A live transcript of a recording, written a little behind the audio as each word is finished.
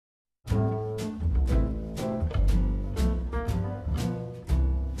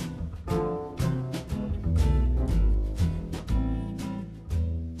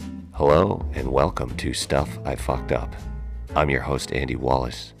Hello and welcome to Stuff I Fucked Up. I'm your host, Andy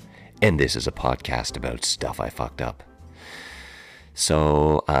Wallace, and this is a podcast about stuff I fucked up.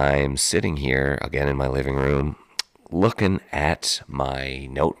 So I'm sitting here again in my living room looking at my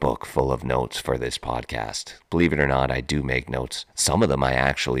notebook full of notes for this podcast. Believe it or not, I do make notes. Some of them I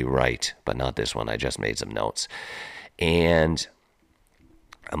actually write, but not this one. I just made some notes. And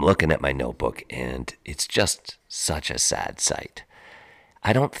I'm looking at my notebook, and it's just such a sad sight.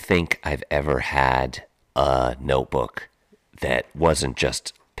 I don't think I've ever had a notebook that wasn't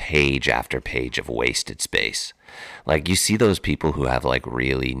just page after page of wasted space. Like, you see those people who have like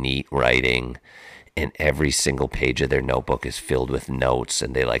really neat writing and every single page of their notebook is filled with notes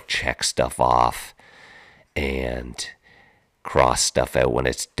and they like check stuff off and cross stuff out when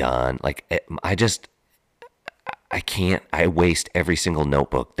it's done. Like, I waste every single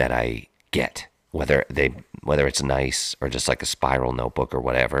notebook that I get, whether it's nice or just like a spiral notebook or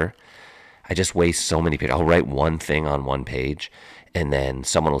whatever. I just waste so many pages. I'll write one thing on one page and then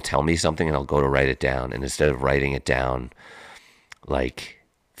someone will tell me something and I'll go to write it down. And instead of writing it down like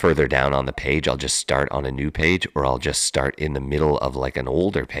further down on the page, I'll just start on a new page, or I'll just start in the middle of like an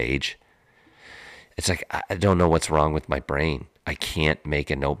older page. It's like, I don't know what's wrong with my brain. I can't make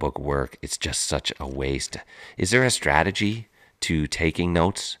a notebook work. It's just such a waste. Is there a strategy to taking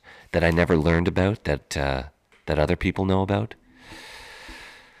notes that I never learned about that other people know about?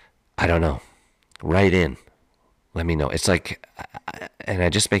 I don't know. Write in. Let me know. It's like, and I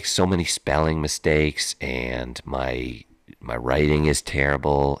just make so many spelling mistakes, and my writing is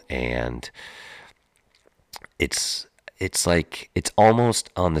terrible, and it's like, it's almost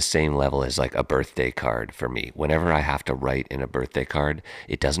on the same level as like a birthday card for me. Whenever I have to write in a birthday card,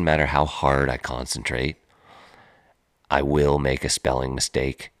 it doesn't matter how hard I concentrate. I will make a spelling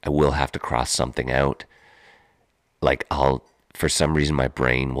mistake. I will have to cross something out. Like, for some reason, my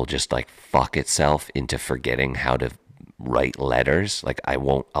brain will just like fuck itself into forgetting how to write letters. Like,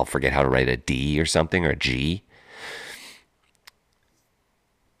 I'll forget how to write a D or something, or a G.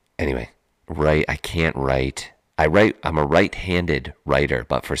 Anyway, I can't write. I'm a right-handed writer,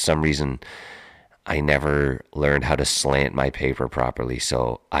 but for some reason, I never learned how to slant my paper properly,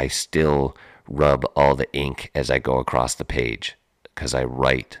 so I still rub all the ink as I go across the page, because I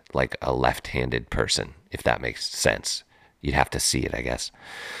write like a left-handed person, if that makes sense. You'd have to see it, I guess.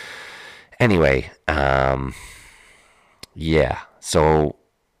 Anyway, yeah, so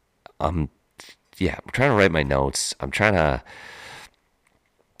I'm trying to write my notes. I'm trying to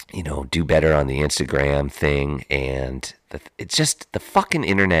do better on the Instagram thing, and it's just the fucking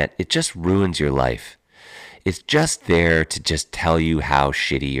internet. It just ruins your life. It's just there to just tell you how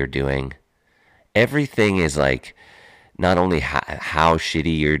shitty you're doing. Everything is like, not only how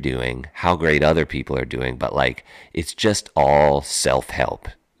shitty you're doing, how great other people are doing, but like, it's just all self-help.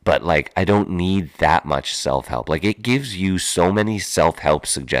 But like, I don't need that much self-help. Like, it gives you so many self-help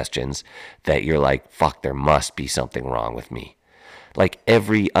suggestions that you're like, fuck, there must be something wrong with me. Like,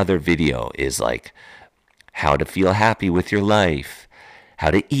 every other video is like how to feel happy with your life,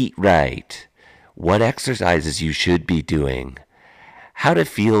 how to eat right, what exercises you should be doing, how to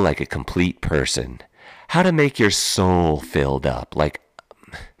feel like a complete person, how to make your soul filled up. Like,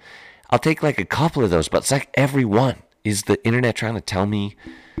 I'll take like a couple of those, but it's like every one. Is the internet trying to tell me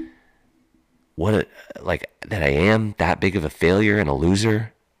that I am that big of a failure and a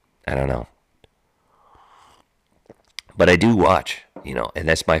loser? I don't know. But I do watch, and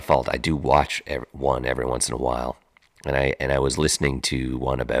that's my fault. I do watch one every once in a while. And I was listening to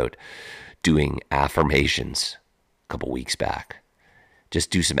one about doing affirmations a couple weeks back. Just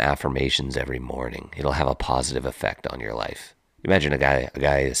do some affirmations every morning. It'll have a positive effect on your life. Imagine a guy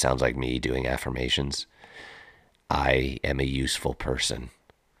that sounds like me doing affirmations. I am a useful person.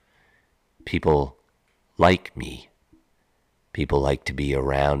 People like me. People like to be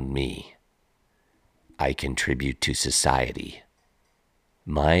around me. I contribute to society.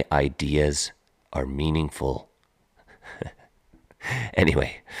 My ideas are meaningful.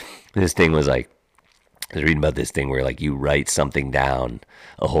 Anyway, this thing was like, I was reading about this thing where like you write something down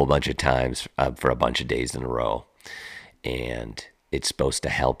a whole bunch of times for a bunch of days in a row, and it's supposed to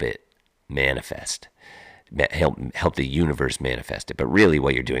help it manifest, help the universe manifest it. But really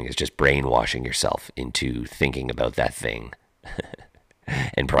what you're doing is just brainwashing yourself into thinking about that thing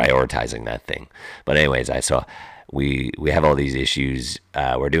and prioritizing that thing. But anyways, we have all these issues.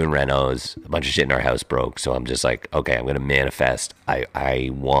 We're doing renos. A bunch of shit in our house broke. So I'm just like, okay, I'm going to manifest. I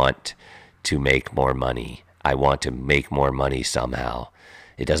want to make more money. I want to make more money somehow.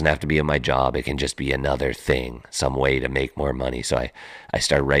 It doesn't have to be in my job. It can just be another thing, some way to make more money. So I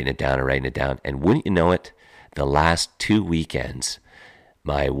started writing it down. And wouldn't you know it, the last 2 weekends,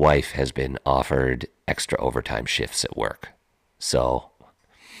 my wife has been offered extra overtime shifts at work. So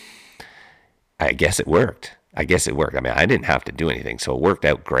I guess it worked. I mean, I didn't have to do anything, so it worked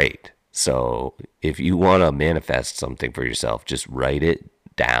out great. So if you want to manifest something for yourself, just write it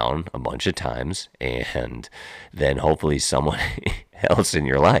down a bunch of times, and then hopefully someone else in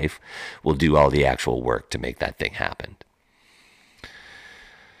your life will do all the actual work to make that thing happen.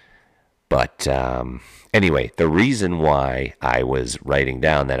 But anyway, the reason why I was writing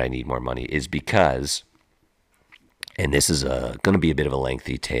down that I need more money is because, and this is going to be a bit of a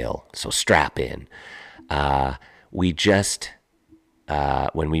lengthy tale, so strap in. We just,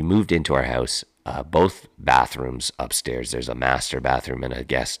 when we moved into our house, both bathrooms upstairs, there's a master bathroom and a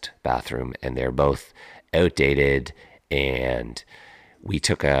guest bathroom, and they're both outdated, and we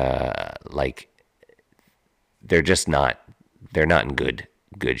took they're just not, they're not in good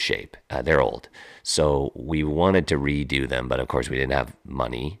shape. They're old. So we wanted to redo them, but of course we didn't have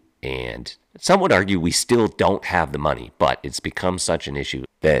money. And some would argue we still don't have the money, but it's become such an issue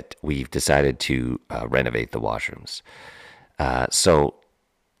that we've decided to renovate the washrooms. So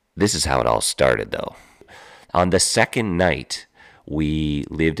this is how it all started, though. On the second night we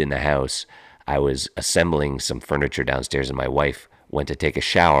lived in the house, I was assembling some furniture downstairs, and my wife went to take a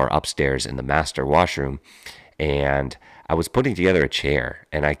shower upstairs in the master washroom. And I was putting together a chair,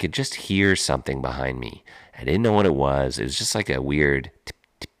 and I could just hear something behind me. I didn't know what it was. It was just like a weird tip,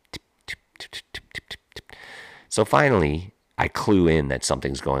 tip, tip, tip, tip, tip, tip, tip, tip. So finally, I clue in that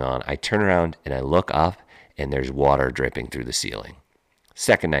something's going on. I turn around and I look up, and there's water dripping through the ceiling.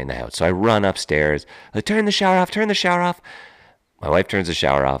 Second night in the house. So I run upstairs. I turn the shower off, turn the shower off. My wife turns the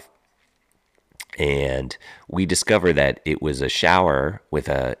shower off. And we discover that it was a shower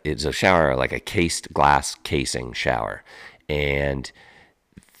it's a shower like a cased glass casing shower. And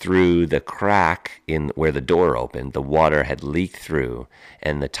through the crack in where the door opened, the water had leaked through,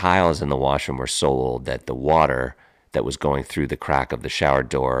 and the tiles in the washroom were so old that the water that was going through the crack of the shower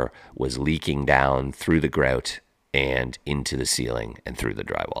door was leaking down through the grout and into the ceiling and through the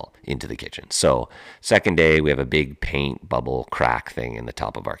drywall into the kitchen. So second day, we have a big paint bubble crack thing in the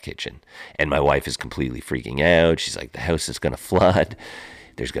top of our kitchen. And my wife is completely freaking out. She's like, the house is going to flood.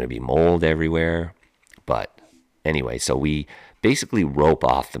 There's going to be mold everywhere. But anyway, so we basically rope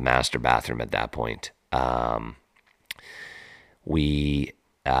off the master bathroom at that point. We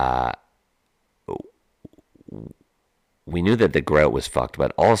knew that the grout was fucked,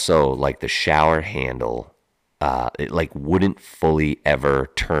 but also like the shower handle, it like wouldn't fully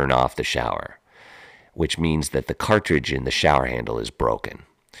ever turn off the shower, which means that the cartridge in the shower handle is broken.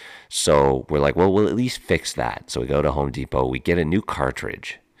 So we're like, well, we'll at least fix that. So we go to Home Depot, we get a new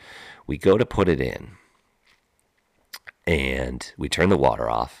cartridge, we go to put it in, and we turn the water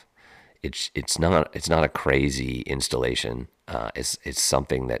off. It's not a crazy installation. It's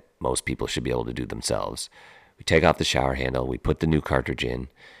something that most people should be able to do themselves. We take off the shower handle, we put the new cartridge in.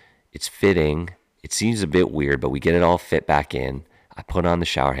 It's fitting. It seems a bit weird, but we get it all fit back in. I put on the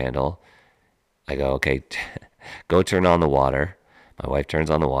shower handle. I go, okay, go turn on the water. My wife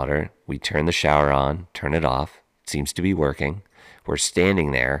turns on the water. We turn the shower on, turn it off. It seems to be working. We're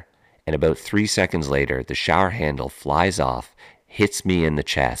standing there, and about 3 seconds later, the shower handle flies off, hits me in the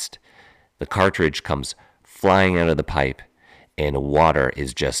chest. The cartridge comes flying out of the pipe, and water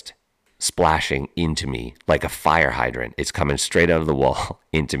is just splashing into me like a fire hydrant. It's coming straight out of the wall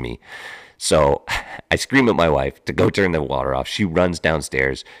into me. So I scream at my wife to go turn the water off. She runs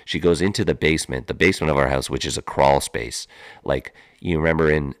downstairs. She goes into the basement of our house, which is a crawl space. Like, you remember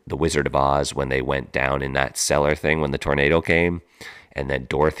in The Wizard of Oz when they went down in that cellar thing when the tornado came and then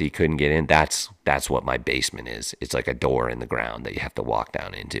Dorothy couldn't get in? That's what my basement is. It's like a door in the ground that you have to walk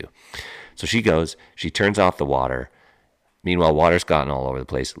down into. So she goes, she turns off the water. Meanwhile, water's gotten all over the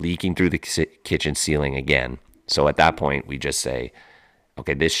place, leaking through the kitchen ceiling again. So at that point, we just say,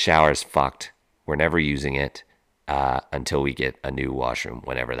 okay, this shower's fucked. We're never using it until we get a new washroom,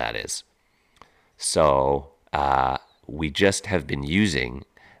 whenever that is. So we just have been using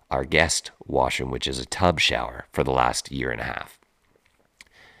our guest washroom, which is a tub shower, for the last year and a half.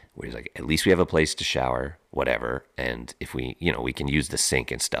 We're like, at least we have a place to shower, whatever. And if we can use the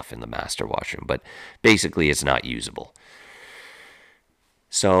sink and stuff in the master washroom, but basically it's not usable.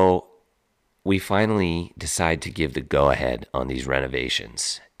 So we finally decide to give the go-ahead on these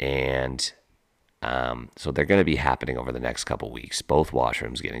renovations. And so they're going to be happening over the next couple weeks, both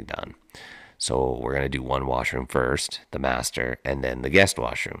washrooms getting done. So we're going to do one washroom first, the master, and then the guest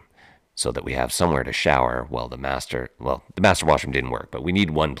washroom, so that we have somewhere to shower while the master washroom didn't work, but we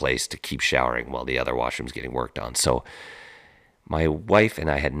need one place to keep showering while the other washroom's getting worked on. So my wife and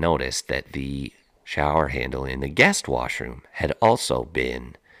I had noticed that the shower handle in the guest washroom had also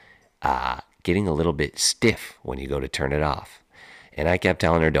been getting a little bit stiff when you go to turn it off. And I kept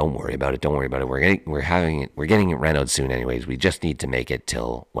telling her, don't worry about it. We're getting it renoed soon anyways. We just need to make it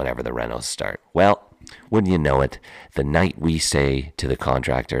till whenever the renos start. Well, wouldn't you know it, the night we say to the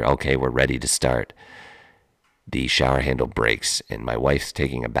contractor, okay, we're ready to start, the shower handle breaks and my wife's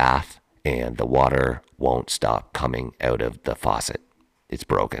taking a bath and the water won't stop coming out of the faucet. It's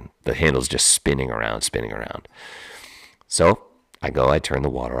broken. The handle's just spinning around. So I turn the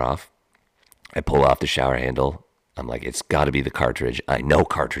water off. I pull off the shower handle. I'm like, it's got to be the cartridge. I know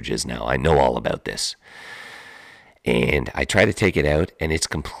cartridges now. I know all about this. And I try to take it out, and it's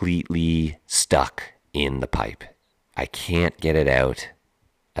completely stuck in the pipe. I can't get it out.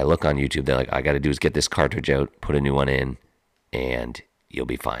 I look on YouTube. They're like, all I got to do is get this cartridge out, put a new one in, and you'll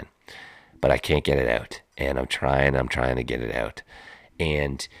be fine. But I can't get it out. And I'm trying to get it out.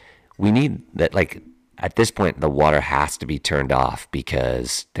 And we need that, like, at this point, the water has to be turned off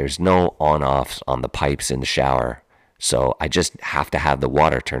because there's no on-offs on the pipes in the shower. So I just have to have the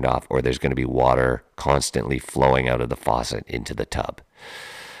water turned off or there's going to be water constantly flowing out of the faucet into the tub.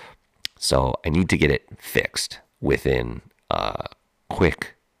 So I need to get it fixed within a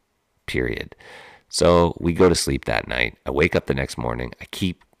quick period. So we go to sleep that night. I wake up the next morning. I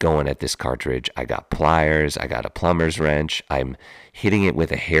keep going at this cartridge. I got pliers. I got a plumber's wrench. I'm hitting it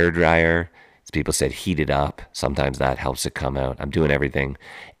with a hairdryer. People said heat it up. Sometimes that helps it come out. I'm doing everything.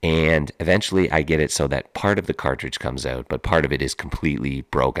 And eventually I get it so that part of the cartridge comes out, but part of it is completely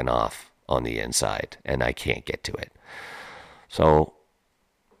broken off on the inside and I can't get to it. So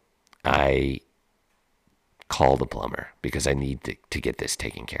I call the plumber because I need to get this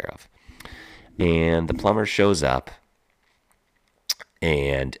taken care of. And the plumber shows up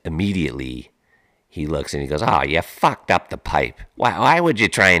and immediately he looks and he goes, oh, you fucked up the pipe. Why would you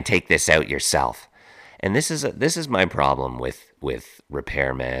try and take this out yourself? And this is my problem with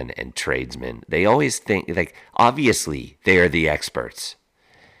repairmen and tradesmen. They always think, like, obviously they are the experts.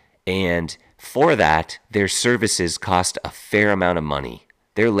 And for that, their services cost a fair amount of money.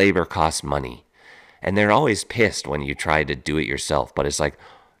 Their labor costs money. And they're always pissed when you try to do it yourself. But it's like,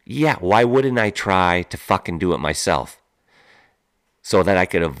 yeah, why wouldn't I try to fucking do it myself? So that I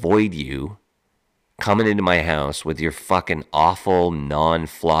could avoid you coming into my house with your fucking awful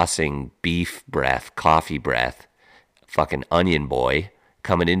non-flossing beef breath, coffee breath, fucking onion boy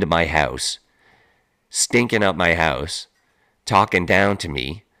coming into my house, stinking up my house, talking down to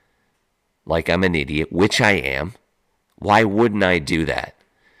me like I'm an idiot, which I am. Why wouldn't I do that?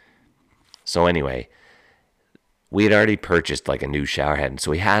 So anyway, we had already purchased like a new shower head,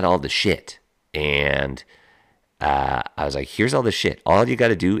 so we had all the shit. And I was like, here's all the shit. All you got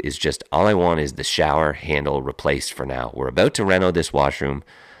to do is all I want is the shower handle replaced for now. We're about to reno this washroom.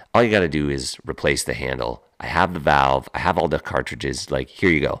 All you got to do is replace the handle. I have the valve. I have all the cartridges. Like, here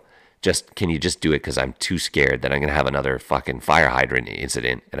you go. Can you just do it? Because I'm too scared that I'm going to have another fucking fire hydrant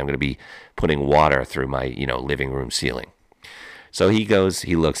incident and I'm going to be putting water through my, living room ceiling. So he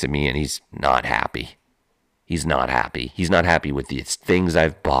looks at me and he's not happy. He's not happy. He's not happy with the things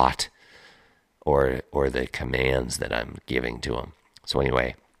I've bought or the commands that I'm giving to him. So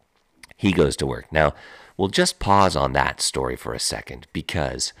anyway, he goes to work. Now, we'll just pause on that story for a second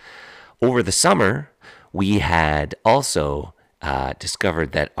because over the summer, we had also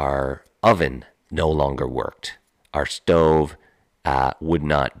discovered that our oven no longer worked. Our stove would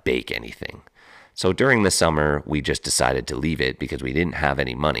not bake anything. So during the summer, we just decided to leave it because we didn't have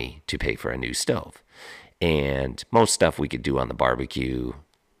any money to pay for a new stove. And most stuff we could do on the barbecue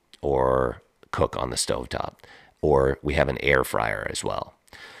or cook on the stovetop, or we have an air fryer as well.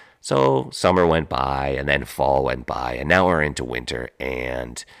 So summer went by and then fall went by and now we're into winter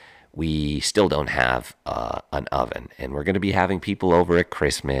and we still don't have an oven, and we're going to be having people over at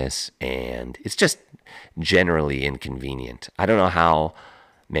Christmas and it's just generally inconvenient. I don't know how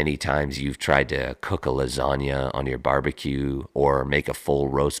many times you've tried to cook a lasagna on your barbecue or make a full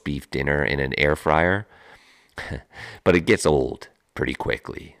roast beef dinner in an air fryer, but it gets old pretty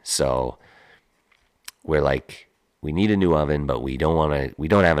quickly. So we're like, we need a new oven, but we don't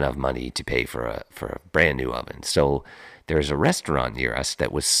have enough money to pay for a brand new oven. So there's a restaurant near us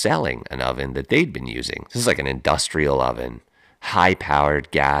that was selling an oven that they'd been using. This is like an industrial oven, high-powered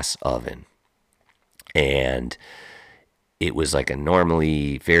gas oven. And it was like a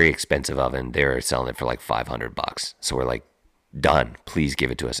normally very expensive oven. They were selling it for like $500. So we're like, done, please give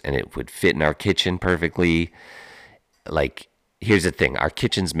it to us. And it would fit in our kitchen perfectly. Like, here's the thing. Our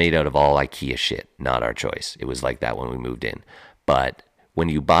kitchen's made out of all IKEA shit, not our choice. It was like that when we moved in. But when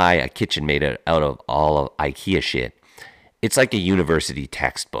you buy a kitchen made out of all of IKEA shit, it's like a university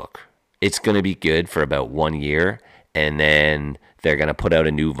textbook. it's going to be good for about 1 year, and then they're going to put out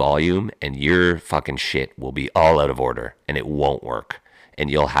a new volume, and your fucking shit will be all out of order, and it won't work. And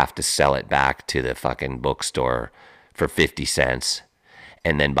you'll have to sell it back to the fucking bookstore for 50 cents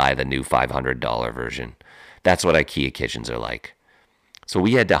and then buy the new $500 version. That's what IKEA kitchens are like. So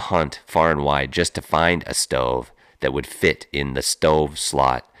we had to hunt far and wide just to find a stove that would fit in the stove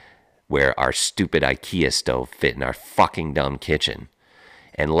slot where our stupid IKEA stove fit in our fucking dumb kitchen.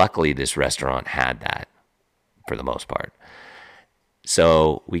 And luckily this restaurant had that for the most part.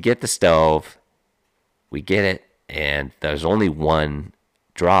 So we get the stove, we get it, and there's only one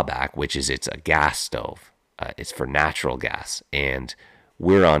drawback, which is it's a gas stove. It's for natural gas, and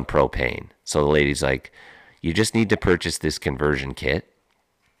we're on propane. So the lady's like, you just need to purchase this conversion kit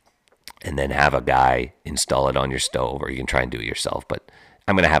and then have a guy install it on your stove, or you can try and do it yourself. But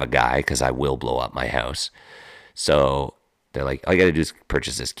I'm going to have a guy because I will blow up my house. So they're like, all you got to do is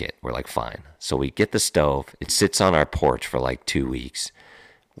purchase this kit. We're like, fine. So we get the stove. It sits on our porch for like 2 weeks.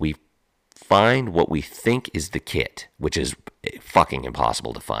 We find what we think is the kit, which is fucking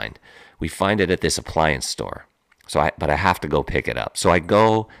impossible to find. We find it at this appliance store. But I have to go pick it up. So I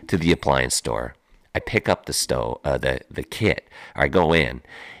go to the appliance store. I pick up the stove, the kit. Or I go in,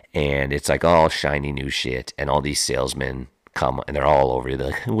 and it's like all shiny new shit, and all these salesmen come, and they're all over. They're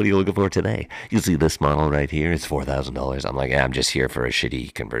like, what are you looking for today? You see this model right here? It's $4,000. I'm like, yeah, I'm just here for a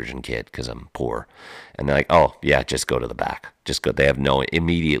shitty conversion kit because I'm poor. And they're like, oh, yeah, just go to the back. Just go. They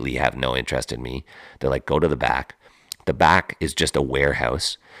immediately have no interest in me. They're like, go to the back. The back is just a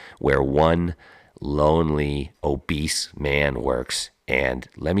warehouse where one lonely, obese man works. And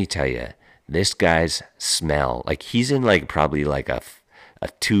let me tell you, this guy's smell, like he's in like probably like a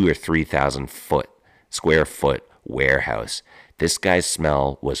 2,000 or 3,000 square foot warehouse. This guy's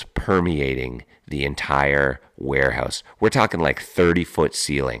smell was permeating the entire warehouse. We're talking like 30-foot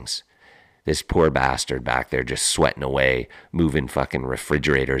ceilings. This poor bastard back there just sweating away, moving fucking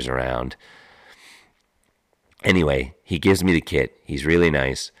refrigerators around. Anyway, he gives me the kit. He's really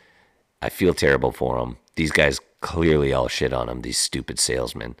nice. I feel terrible for him. These guys clearly all shit on him, these stupid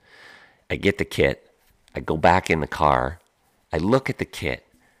salesmen. I get the kit. I go back in the car. I look at the kit.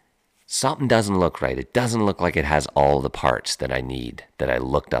 Something doesn't look right. It doesn't look like it has all the parts that I need that I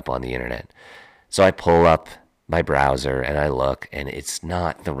looked up on the internet. So I pull up my browser and I look, and it's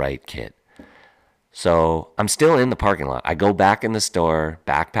not the right kit. So I'm still in the parking lot. I go back in the store,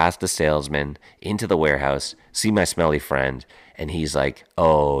 back past the salesman, into the warehouse, see my smelly friend, and he's like,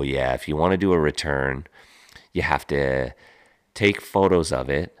 oh yeah, if you want to do a return, you have to take photos of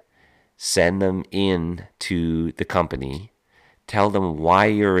it, send them in to the company, tell them why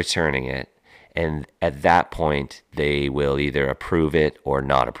you're returning it, and at that point, they will either approve it or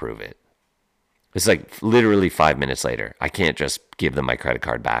not approve it. It's like literally 5 minutes later. I can't just give them my credit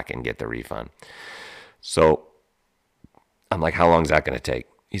card back and get the refund. So I'm like, how long is that going to take?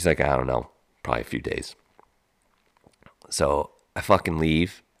 He's like, I don't know, probably a few days. So I fucking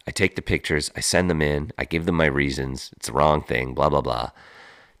leave. I take the pictures. I send them in. I give them my reasons. It's the wrong thing, blah, blah, blah.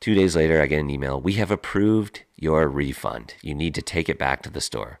 2 days later, I get an email. We have approved your refund. You need to take it back to the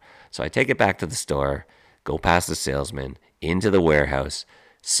store. So I take it back to the store, go past the salesman, into the warehouse.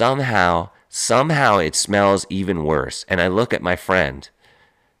 Somehow it smells even worse. And I look at my friend,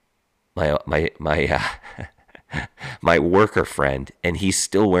 my worker friend, and he's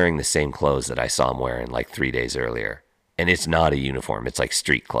still wearing the same clothes that I saw him wearing like 3 days earlier. And it's not a uniform. It's like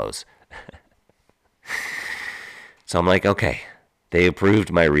street clothes. So I'm like, okay, they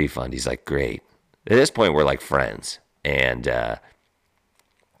approved my refund. He's like, great. At this point, we're like friends. And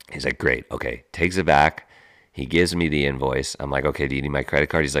he's like, great. Okay, takes it back. He gives me the invoice. I'm like, okay, do you need my credit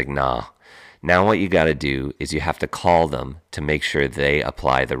card? He's like, nah. Now what you got to do is you have to call them to make sure they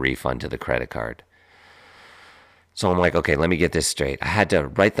apply the refund to the credit card. So I'm like, okay, let me get this straight. I had to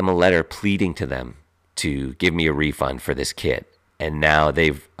write them a letter pleading to them to give me a refund for this kit. And now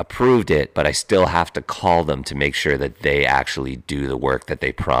they've approved it, but I still have to call them to make sure that they actually do the work that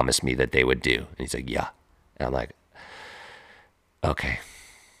they promised me that they would do. And he's like, yeah. And I'm like, okay.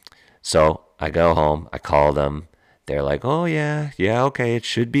 So I go home. I call them. They're like, oh, yeah, okay, it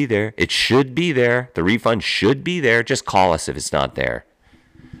should be there. It should be there. The refund should be there. Just call us if it's not there.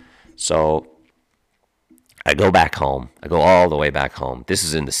 So I go back home. I go all the way back home. This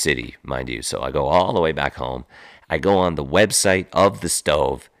is in the city, mind you. So I go all the way back home. I go on the website of the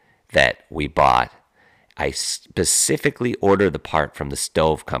stove that we bought. I specifically order the part from the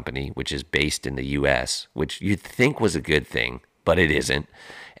stove company, which is based in the U.S., which you'd think was a good thing, but it isn't.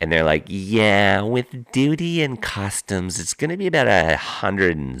 And they're like, yeah, with duty and customs, it's going to be about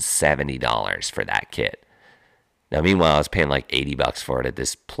 $170 for that kit. Now, meanwhile, I was paying like $80 for it at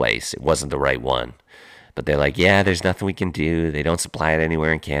this place. It wasn't the right one. But they're like, yeah, there's nothing we can do. They don't supply it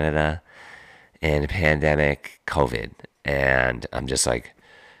anywhere in Canada. And pandemic, COVID. And I'm just like,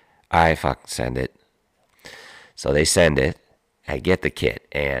 all right, fuck, send it. So they send it. I get the kit.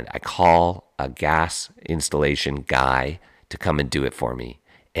 And I call a gas installation guy to come and do it for me.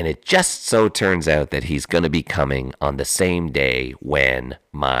 And it just so turns out that he's going to be coming on the same day when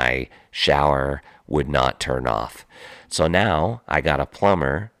my shower would not turn off. So now I got a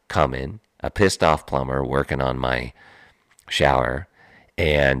plumber coming, a pissed off plumber working on my shower,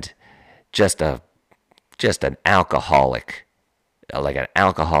 and just an alcoholic, like an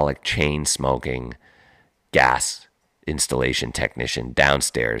alcoholic chain smoking gas installation technician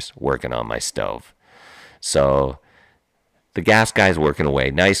downstairs working on my stove. So the gas guy's working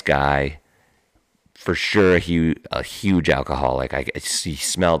away. Nice guy. For sure, a huge alcoholic. He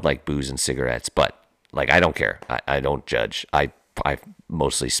smelled like booze and cigarettes, but like I don't care. I don't judge. I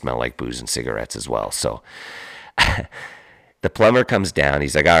mostly smell like booze and cigarettes as well. So the plumber comes down.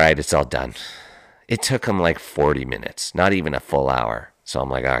 He's like, all right, it's all done. It took him like 40 minutes, not even a full hour. So I'm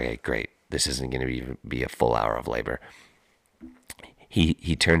like, okay, great. This isn't going to be a full hour of labor.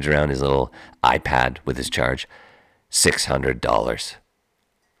 He turns around his little iPad with his charge. $600.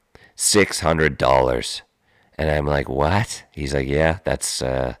 $600. And I'm like, what? He's like, yeah, that's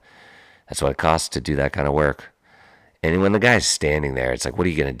what it costs to do that kind of work. And when the guy's standing there, it's like, what are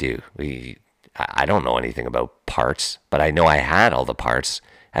you going to do? I don't know anything about parts, but I know I had all the parts.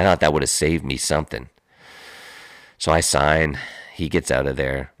 I thought that would have saved me something. So I sign. He gets out of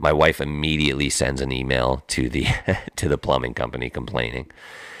there. My wife immediately sends an email to the to the plumbing company complaining.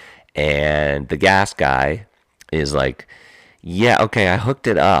 And the gas guy is like, yeah, okay, I hooked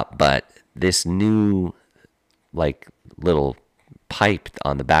it up, but this new like little pipe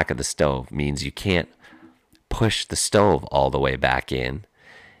on the back of the stove means you can't push the stove all the way back in.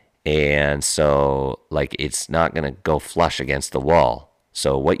 And so like it's not going to go flush against the wall.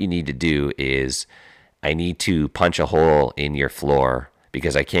 So what you need to do is I need to punch a hole in your floor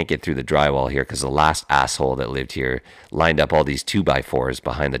because I can't get through the drywall here because the last asshole that lived here lined up all these 2x4s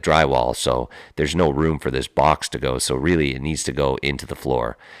behind the drywall. So there's no room for this box to go. So really it needs to go into the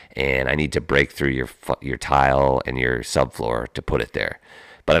floor. And I need to break through your tile and your subfloor to put it there.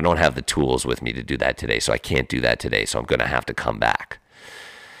 But I don't have the tools with me to do that today. So I can't do that today. So I'm going to have to come back.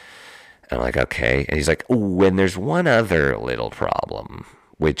 And I'm like, okay. And he's like, oh, and there's one other little problem,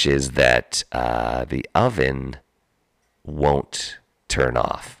 which is that the oven won't turn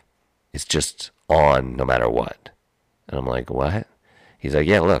off. It's just on no matter what. And I'm like, what? He's like,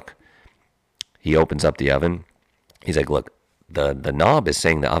 yeah, look. He opens up the oven. He's like, look, the knob is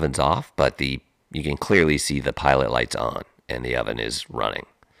saying the oven's off, but you can clearly see the pilot lights on and the oven is running.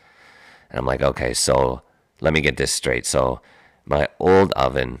 And I'm like, okay, so let me get this straight. So my old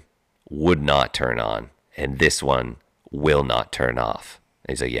oven would not turn on and this one will not turn off.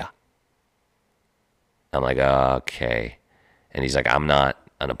 And he's like, yeah. I'm like, okay. And he's like, I'm not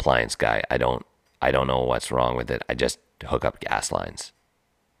an appliance guy. I don't know what's wrong with it. I just hook up gas lines.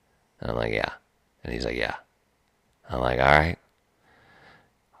 And I'm like, yeah. And he's like, yeah. I'm like, all right.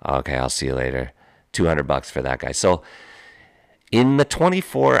 Okay, I'll see you later. $200 for that guy. So in the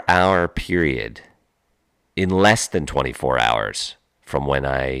 24-hour period, in less than 24 hours from when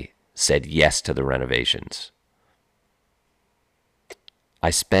I said yes to the renovations, I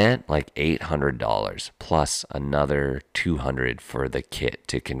spent like $800 plus another $200 for the kit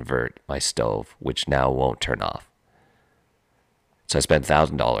to convert my stove, which now won't turn off. So I spent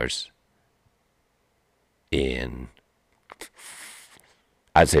 $1,000 in,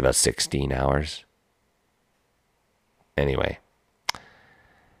 I'd say about 16 hours. Anyway,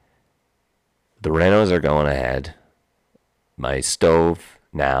 the renos are going ahead. My stove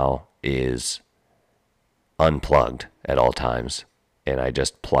now is unplugged at all times. And I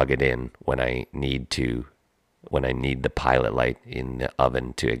just plug it in when I need the pilot light in the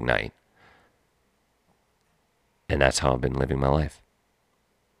oven to ignite. And that's how I've been living my life.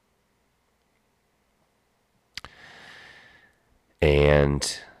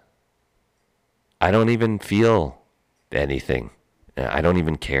 And I don't even feel anything. I don't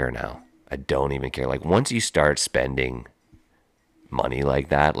even care now. I don't even care. Like once you start spending money like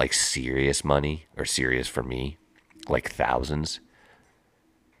that, like serious money, or serious for me, like thousands,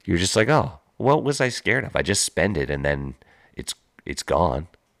 you're just like, oh, what was I scared of? I just spend it and then it's gone.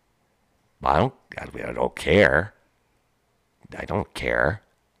 I don't care. I don't care.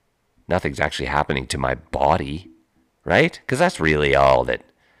 Nothing's actually happening to my body, right? Because that's really all that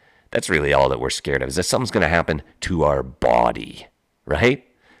we're scared of, is that something's going to happen to our body, right?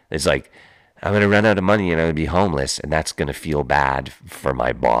 It's like, I'm going to run out of money and I'm going to be homeless, and that's going to feel bad for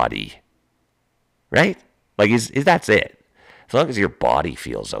my body. Right? Like, that's it. As long as your body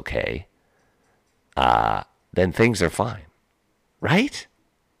feels okay, then things are fine. Right?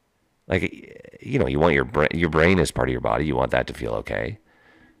 Like, you want your brain is part of your body. You want that to feel okay.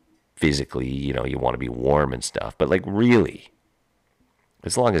 Physically, you want to be warm and stuff. But, like, really,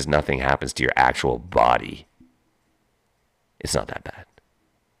 as long as nothing happens to your actual body, it's not that bad.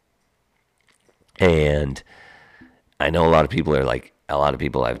 And I know a lot of people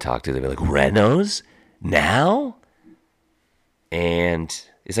I've talked to, they're like, renos? Now? And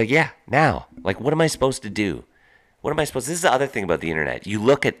it's like, yeah, now. Like, what am I supposed to do? This is the other thing about the internet. You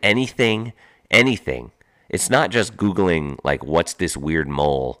look at anything. It's not just Googling, like, what's this weird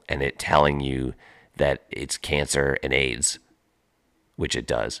mole, and it telling you that it's cancer and AIDS, which it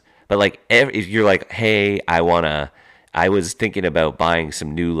does. But, like, if you're like, hey, I was thinking about buying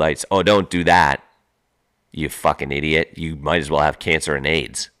some new lights. Oh, don't do that, you fucking idiot. You might as well have cancer and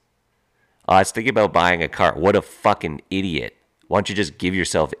AIDS. Oh, I was thinking about buying a car. What a fucking idiot. Why don't you just give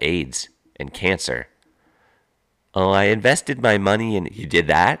yourself AIDS and cancer? Oh, I invested my money in... You did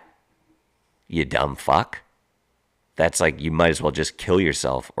that? You dumb fuck. That's like, you might as well just kill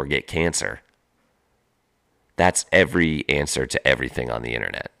yourself or get cancer. That's every answer to everything on the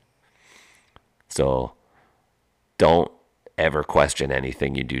internet. So don't ever question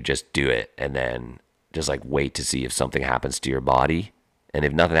anything you do. Just do it, and then just like wait to see if something happens to your body. And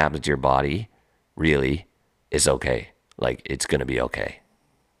if nothing happens to your body, really, it's okay. Like, it's going to be okay.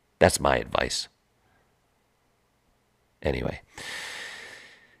 That's my advice. Anyway,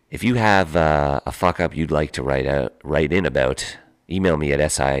 if you have a fuck up you'd like to write in about, email me at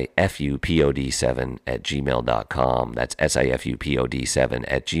sifupod7@gmail.com. That's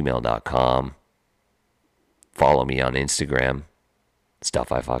sifupod7@gmail.com. Follow me on Instagram,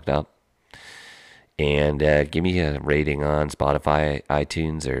 Stuff I Fucked Up. And give me a rating on Spotify,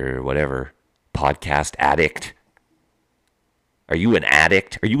 iTunes, or whatever. Podcast Addict. Are you an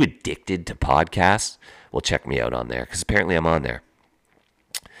addict? Are you addicted to podcasts? Well, check me out on there, because apparently I'm on there.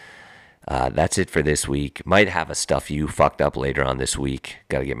 That's it for this week. Might have a Stuff You Fucked Up later on this week.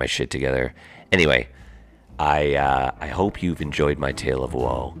 Got to get my shit together. Anyway, I hope you've enjoyed my tale of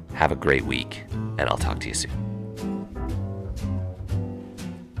woe. Have a great week, and I'll talk to you soon.